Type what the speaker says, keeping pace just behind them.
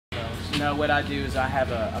No, what I do is I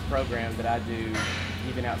have a program that I do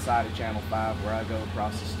even outside of Channel 5 where I go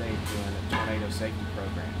across the state doing a tornado safety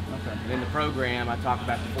program. Okay. And in the program, I talk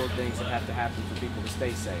about the 4 things that have to happen for people to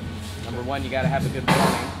stay safe. Number 1, you got to have a good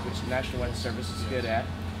warning, which the National Weather Service is good at.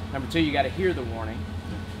 Number 2, you got to hear the warning.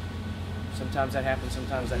 Sometimes that happens,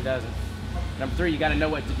 sometimes that doesn't. Number 3, you got to know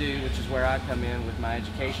what to do, which is where I come in with my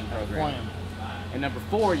education program. And number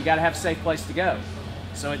 4, you got to have a safe place to go.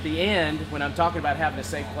 So at the end, when I'm talking about having a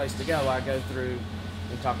safe place to go, I go through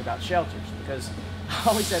and talk about shelters, because I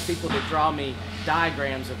always have people that draw me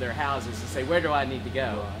diagrams of their houses and say, where do I need to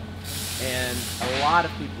go? And a lot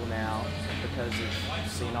of people now, because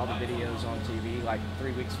of seeing all the videos on TV, like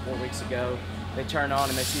 3 weeks, 4 weeks ago, they turn on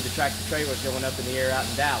and they see the tractor trailers going up in the air out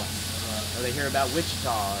in Dallas. Or they hear about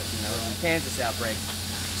Wichita, you know, the Kansas outbreak.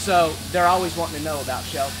 So they're always wanting to know about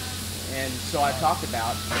shelters. And so I talk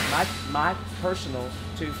about my personal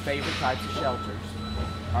 2 favorite types of shelters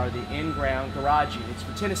are the in-ground garage units,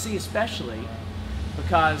 for Tennessee especially,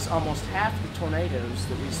 because almost half the tornadoes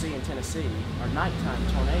that we see in Tennessee are nighttime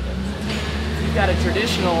tornadoes. If you've got a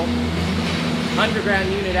traditional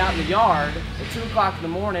underground unit out in the yard, at 2 o'clock in the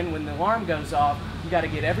morning when the alarm goes off, you got to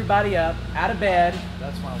get everybody up, out of bed,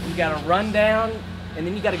 you got to run down, and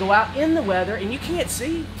then you got to go out in the weather, and you can't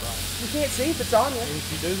see. You can't see if it's on you. And if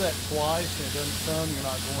you do that twice and it doesn't come, you're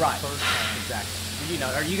not going right. the third time. Exactly. You know,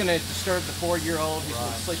 are you going to disturb the 4-year-old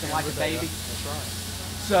who's sleeping like a baby? That's right.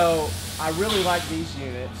 So I really like these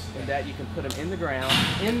units in that you can put them in the ground,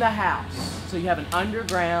 in the house. So you have an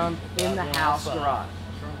underground, in the house garage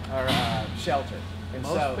or shelter. And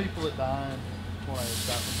most people that die in tornadoes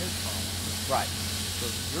die from head trauma. Right. So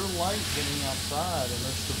if you're late getting outside and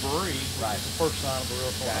there's debris, which is the first sign of a real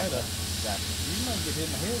tornado. Exactly. You might get hit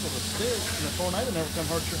in the head with a stick, and the tornado never come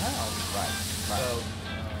hurt your house. Right. So,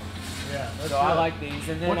 yeah. That's so I like these.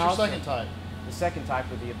 And then what's your also, second type? The second type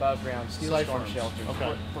would be above ground steel storm shelters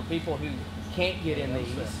for people who can't get in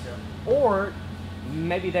these, or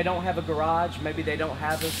maybe they don't have a garage, maybe they don't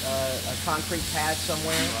have a concrete pad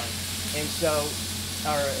somewhere, and so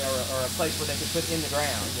or a place where they can put in the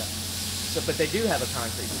ground. So, but they do have a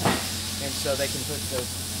concrete pad, and so they can put those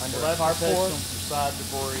under a carport. From side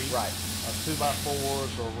debris. Right.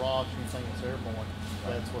 2x4s or rocks, anything that's airborne.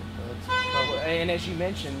 That's what that's. And as you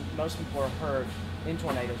mentioned, most people are hurt in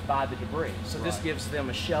tornadoes by the debris. So this gives them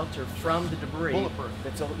a shelter from the debris. Bulletproof.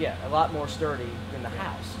 That's a lot more sturdy than the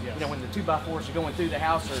house. Yes. You know, when the 2x4s are going through the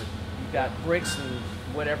house, or you've got bricks and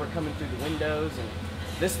whatever coming through the windows, and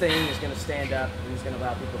this thing is going to stand up and is going to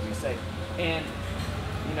allow people to be safe. And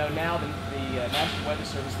you know, now the National Weather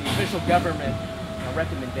Service, the official government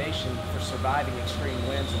recommendation for surviving extreme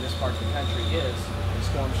winds in this part of the country is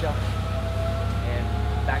storm shelter. And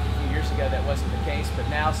back a few years ago that wasn't the case, but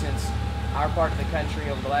now since our part of the country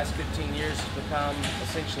over the last 15 years has become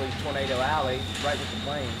essentially Tornado Alley, right with the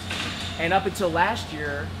plains. And up until last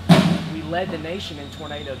year, we led the nation in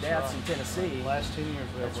tornado deaths in Tennessee. The last 10 years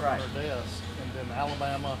we had 100 deaths, and then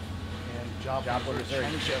Alabama and Job Missouri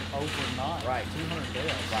changed up overnight. Right. 200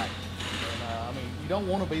 deaths. Right. And I mean, you don't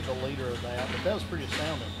want to be the leader of that, but that was pretty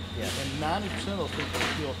astounding. Yeah. And 90% of those people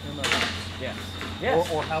were killed in their house. Yes.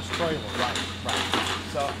 Yes. Or house trailer. Right. Right.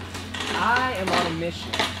 So I am on a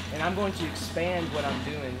mission, and I'm going to expand what I'm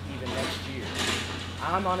doing even next year.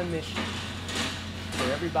 I'm on a mission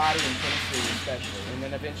for everybody in Tennessee especially, and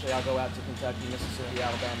then eventually I'll go out to Kentucky, Mississippi,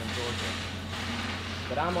 Alabama, and Georgia.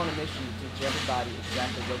 But I'm on a mission to teach everybody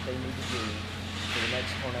exactly what they need to do for the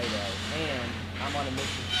next tornado, and I'm on a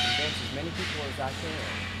mission to convince as many people as I can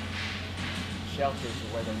shelters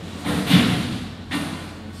are where they need to be.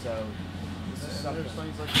 And so this is something. There's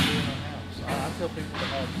things like you do in a house. I tell people to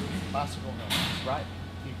have bicycle helmets. Right.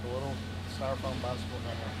 Keep a little styrofoam bicycle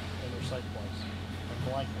helmet in their safe place. And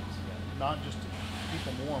blankets. Not just to keep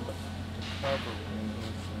them warm, but to cover.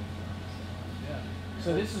 Yeah.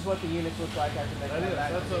 So this is what the units look like after they come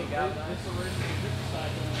back. That's a original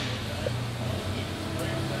cycle.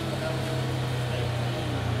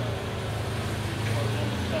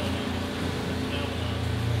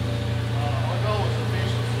 Our goal is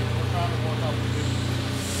efficiency. We're trying to work on efficiency.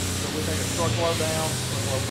 So we take a truckload down.